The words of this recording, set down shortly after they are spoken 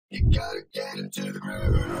You gotta get into the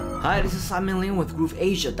groove. Hi, this is Simon Leung with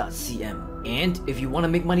GrooveAsia.cm. And if you want to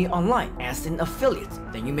make money online as an affiliate,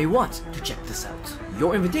 then you may want to check this out.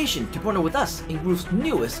 Your invitation to partner with us in Groove's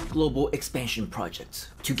newest global expansion project.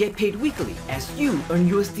 To get paid weekly as you earn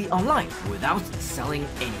USD online without selling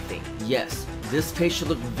anything. Yes, this page should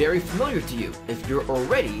look very familiar to you if you're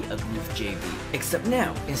already a Groove JV. Except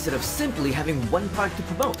now, instead of simply having one product to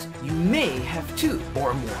promote, you may have two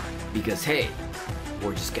or more. Because hey,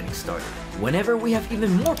 we're just getting started. Whenever we have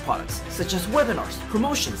even more products, such as webinars,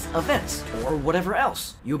 promotions, events, or whatever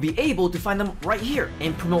else, you'll be able to find them right here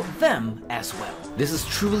and promote them as well. This is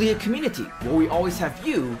truly a community where we always have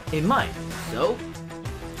you in mind, so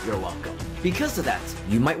you're welcome. Because of that,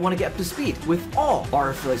 you might want to get up to speed with all our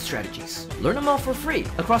affiliate strategies. Learn them all for free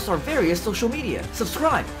across our various social media.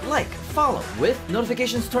 Subscribe, like, follow with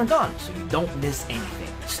notifications turned on so you don't miss anything.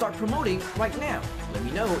 Start promoting right now. Let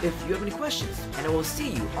me know if you have any questions, and I will see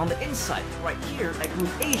you on the inside right here at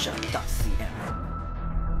GrooveAsia.cm.